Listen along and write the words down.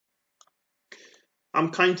I'm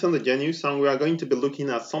Kainton the Genius, and we are going to be looking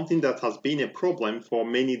at something that has been a problem for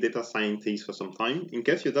many data scientists for some time. In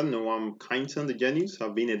case you don't know, I'm Kainton the Genius.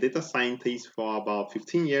 I've been a data scientist for about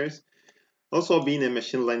 15 years, also being a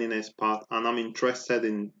machine learning expert, and I'm interested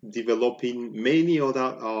in developing many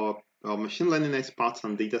other machine learning experts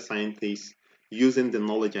and data scientists using the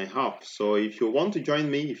knowledge I have. So if you want to join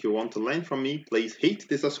me, if you want to learn from me, please hit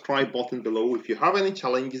the subscribe button below. If you have any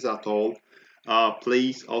challenges at all,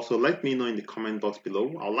 please also let me know in the comment box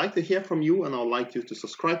below. I'd like to hear from you, and I'd like you to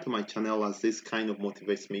subscribe to my channel, as this kind of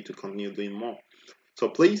motivates me to continue doing more. So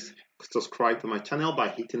please subscribe to my channel by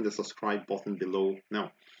hitting the subscribe button below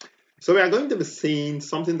now. So we are going to be seeing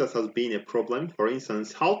something that has been a problem. For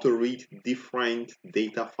instance, how to read different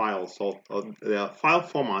data files or file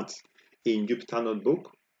formats in Jupyter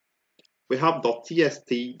Notebook. We have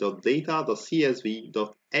 .txt, .data, .csv,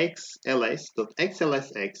 .xls,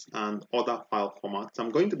 .xlsx, and other file formats.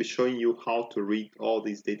 I'm going to be showing you how to read all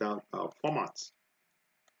these data formats.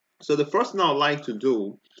 So the first thing I would like to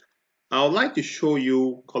do, I would like to show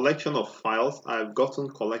you collection of files. I've gotten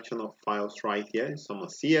collection of files right here. Some are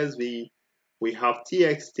CSV, we have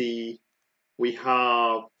TXT, we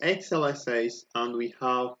have xlsx, and we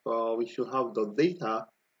should have .data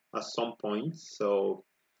at some point. So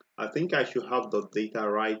I think I should have the data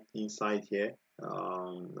right inside here.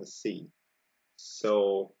 Let's see.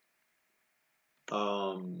 So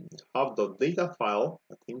have the data file.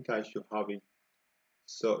 I think I should have it.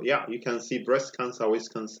 So yeah, you can see breast cancer,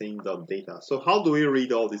 Wisconsin data. So how do we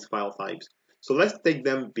read all these file types? So let's take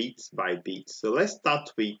them bit by bit. So let's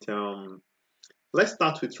start with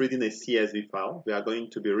reading a CSV file. We are going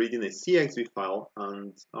to be reading a CSV file,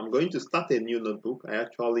 and I'm going to start a new notebook. I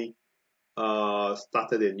actually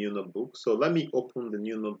started a new notebook. So let me open the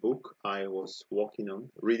new notebook I was working on,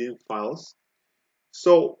 reading files.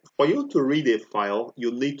 So for you to read a file,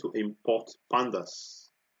 you need to import Pandas.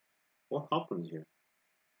 What happened here?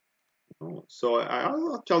 Oh, so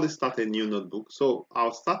I'll actually start a new notebook. So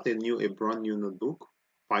I'll start a brand new notebook,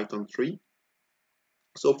 Python 3.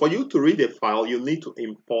 So for you to read a file, you need to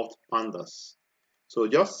import Pandas. So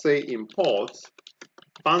just say import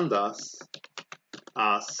Pandas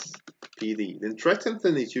as PD. The interesting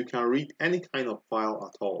thing is you can read any kind of file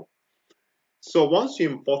at all. So once you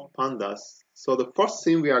import Pandas, so the first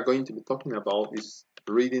thing we are going to be talking about is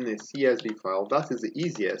reading a CSV file. That is the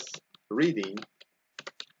easiest, reading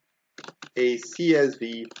a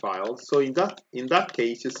CSV file. So in that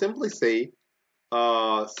case, you simply say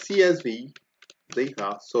CSV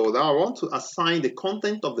data. So now I want to assign the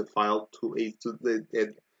content of the file to a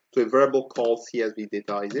variable called CSV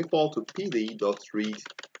data is equal to pd.read.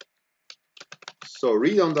 So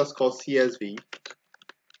read underscore CSV,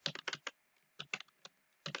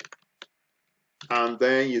 and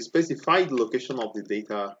then you specify the location of the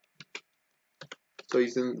data. So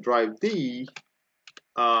it's in drive D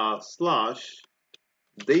slash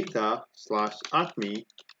data slash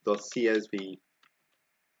acme.csv.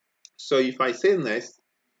 So if I say next,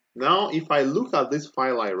 now if I look at this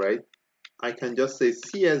file I read, I can just say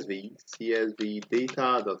CSV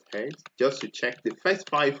data.head just to check the first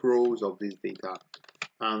 5 rows of this data,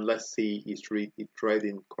 and let's see it's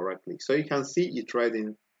reading correctly. So you can see it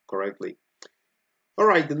reading correctly. All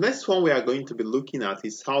right, the next one we are going to be looking at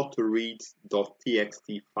is how to read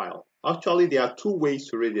 .txt file. Actually, there are 2 ways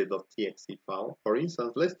to read a .txt file. For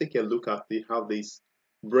instance, let's take a look at this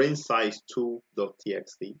brain size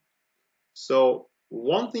 2.txt. So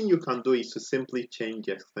one thing you can do is to simply change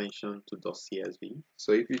the extension to .csv.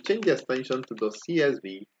 So if you change the extension to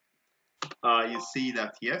 .csv, you see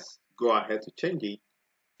that yes, go ahead to change it.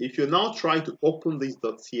 If you now try to open this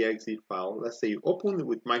 .txt file, let's say you open it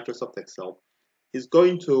with Microsoft Excel, it's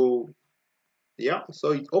going to, yeah,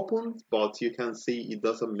 so it opens, but you can see it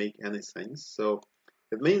doesn't make any sense. So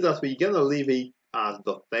it means that we're gonna leave it as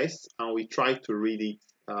 .text, and we try to read it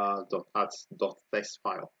as .text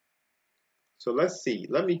file. So let's see,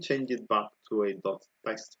 let me change it back to a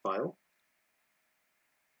 .text file.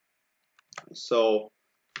 So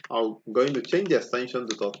I'm going to change the extension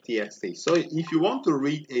to .txt. So if you want to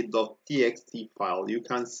read a .txt file, you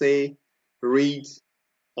can say read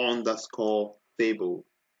underscore table.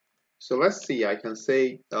 So let's see, I can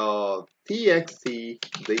say txt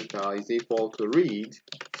data is equal to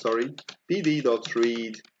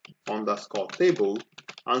pd.read underscore table,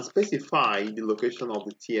 and specify the location of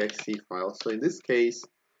the txt file. So in this case,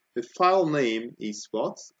 the file name is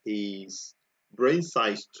what? Is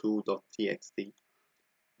brainsize2.txt.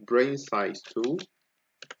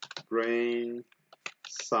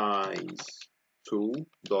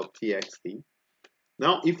 brainsize2.txt.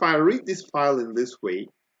 Now, if I read this file in this way,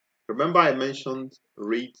 remember I mentioned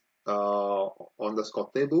read underscore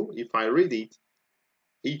table. If I read it,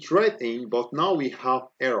 it read in, but now we have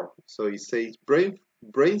error. So it says brain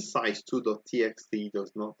size2.txt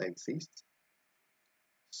does not exist.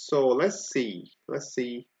 So let's see.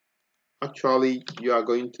 Actually, you are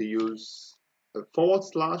going to use a /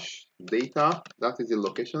 data, that is the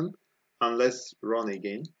location, and let's run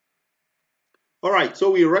again. All right,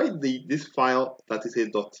 so we read this file that is a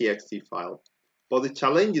 .txt file, but the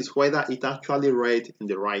challenge is whether it actually read in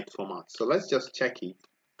the right format. So let's just check it.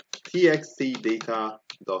 Txt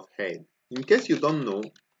data.head. In case you don't know,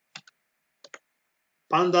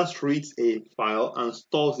 Pandas reads a file and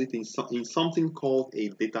stores it in something called a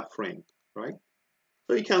data frame, right?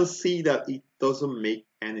 So you can see that it doesn't make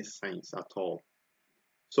any sense at all.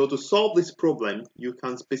 So to solve this problem, you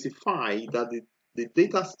can specify that the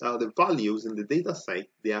values in the data set,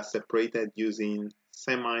 they are separated using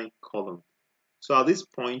semicolon. So at this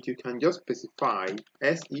point, you can just specify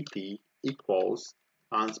SEP equals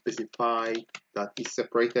and specify that it's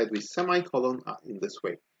separated with semicolon in this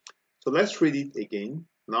way. So let's read it again.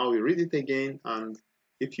 Now we read it again, and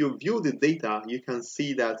if you view the data, you can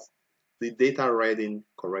see that the data read in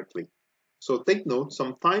correctly. So take note,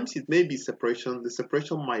 sometimes it may be separation, the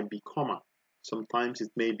separation might be comma, sometimes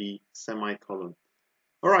it may be semicolon.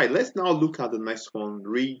 All right, let's now look at the next one,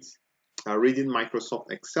 reading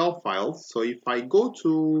Microsoft Excel files. So if I go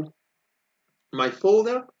to my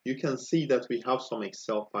folder, you can see that we have some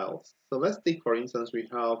Excel files. So let's take, for instance, we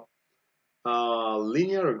have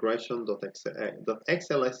linear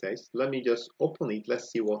regression.xlsx. Let me just open it. Let's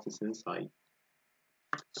see what is inside.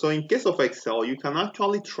 So in case of Excel, you can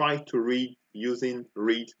actually try to read using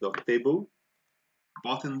read.table,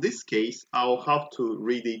 but in this case, I'll have to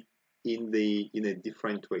read it in a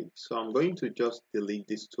different way. So I'm going to just delete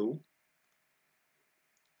this two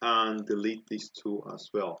and delete this two as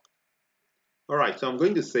well. All right, so I'm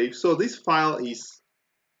going to save. So this file is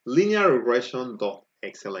linear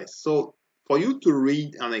regression.xls. So for you to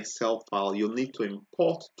read an Excel file, you need to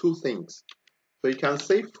import two things. So you can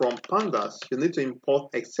say from Pandas, you need to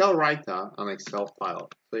import Excel Writer and Excel file.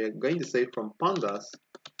 So you're going to say from Pandas,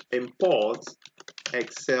 import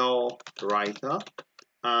Excel Writer,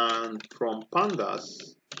 and from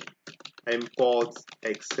Pandas, import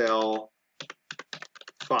Excel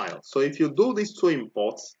file. So if you do these two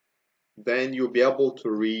imports, then you'll be able to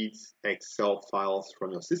read Excel files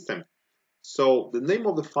from your system. So the name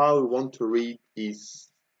of the file we want to read is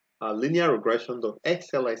linear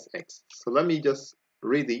regression.xlsx. So let me just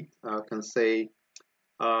read it. I can say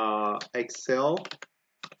Excel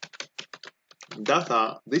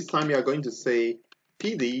data. This time you are going to say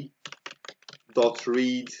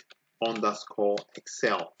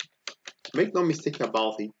pd.read_excel. Make no mistake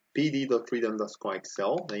about it,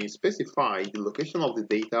 pd.read_excel. Then you specify the location of the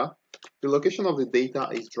data. The location of the data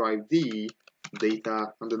is drive D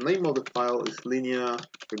data, and the name of the file is linear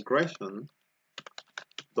regression.xlsx.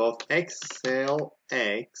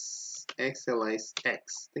 I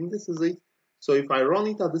think this is it. So if I run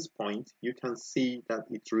it at this point, you can see that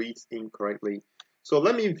it reads incorrectly. So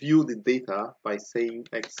let me view the data by saying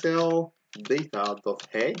Excel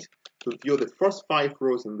data.head to view the first 5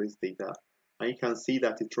 rows in this data, and you can see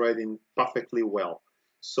that it's reading perfectly well.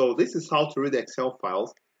 So this is how to read Excel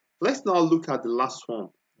files. Let's now look at the last one,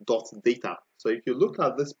 .data. So if you look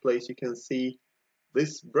at this place, you can see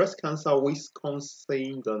this breast cancer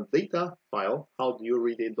Wisconsin .data file. How do you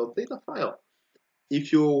read a .data file?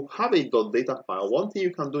 If you have a .data file, one thing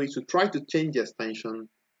you can do is to try to change the extension,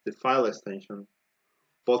 the file extension.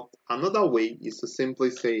 But another way is to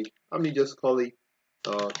simply say, let me just call it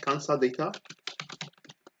cancer data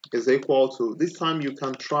is equal to, this time you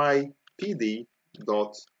can try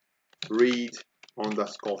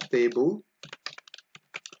pd.read_table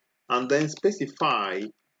and then specify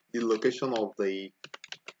the location of the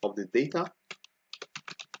data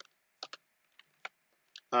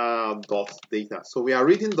 .data. So we are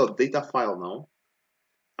reading .data file now,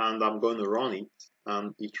 and I'm going to run it,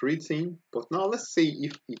 and it reads in. But now let's see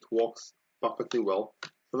if it works perfectly well.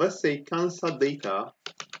 So let's say cancer data.head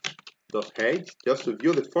just to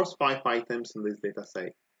view the first 5 items in this data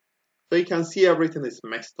set. So you can see everything is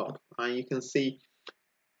messed up, and you can see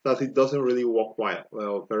that it doesn't really work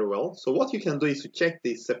very well. So what you can do is to check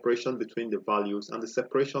the separation between the values, and the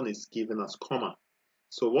separation is given as comma.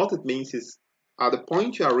 So what it means is at the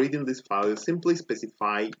point you are reading this file, you simply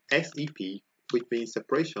specify SEP, which means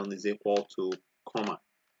separation is equal to comma.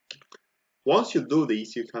 Once you do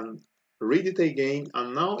this, you can read it again,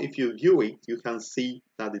 and now if you view it, you can see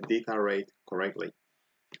that the data read correctly.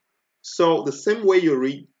 So the same way you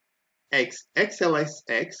read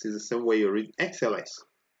xlsx is the same way you read XLS.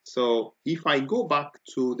 So if I go back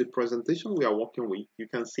to the presentation we are working with, you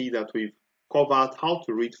can see that we've covered how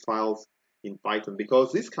to read files in Python,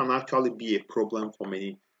 because this can actually be a problem for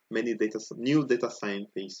many new data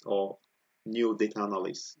scientists or new data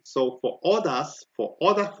analysts. So for other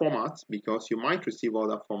formats, because you might receive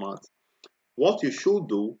other formats, what you should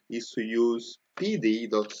do is to use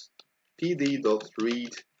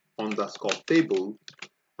pd.read_table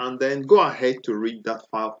and then go ahead to read that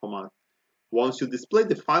file format. Once you display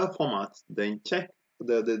the file format, then check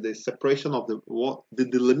the separation of the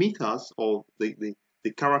delimiters or the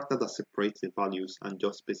character that separates the values and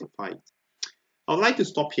just specify it. I'd like to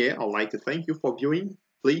stop here. I'd like to thank you for viewing.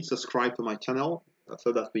 Please subscribe to my channel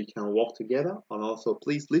so that we can work together. And also,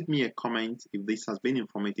 please leave me a comment if this has been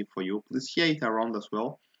informative for you. Please share it around as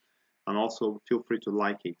well. And also, feel free to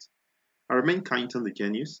like it. I remain Kyneton the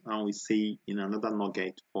Genius, and we see in another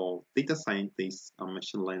nugget for data scientists and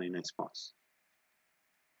machine learning experts.